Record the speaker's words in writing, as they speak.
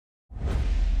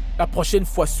La prochaine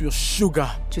fois sur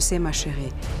Sugar. Tu sais, ma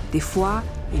chérie, des fois,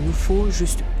 il nous faut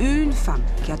juste une femme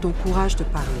qui a ton courage de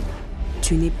parler.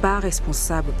 Tu n'es pas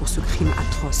responsable pour ce crime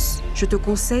atroce. Je te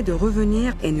conseille de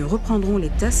revenir et nous reprendrons les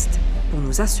tests pour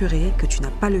nous assurer que tu n'as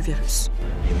pas le virus.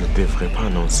 Il ne devrait pas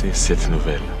annoncer cette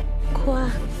nouvelle. Quoi?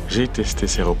 J'ai testé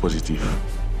séropositif.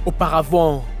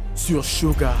 Auparavant sur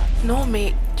Sugar. Non,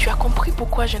 mais tu as compris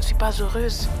pourquoi je ne suis pas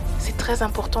heureuse. C'est très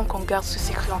important qu'on garde ce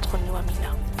secret entre nous,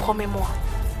 Amina. Promets-moi.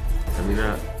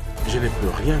 Amina, je ne peux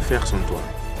rien faire sans toi.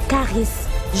 Caris,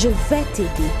 je vais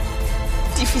t'aider.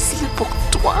 Difficile pour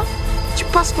toi? Tu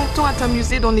passes ton temps à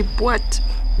t'amuser dans les boîtes.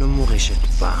 Ne me rejette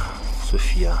pas,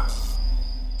 Sophia.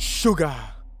 Sugar.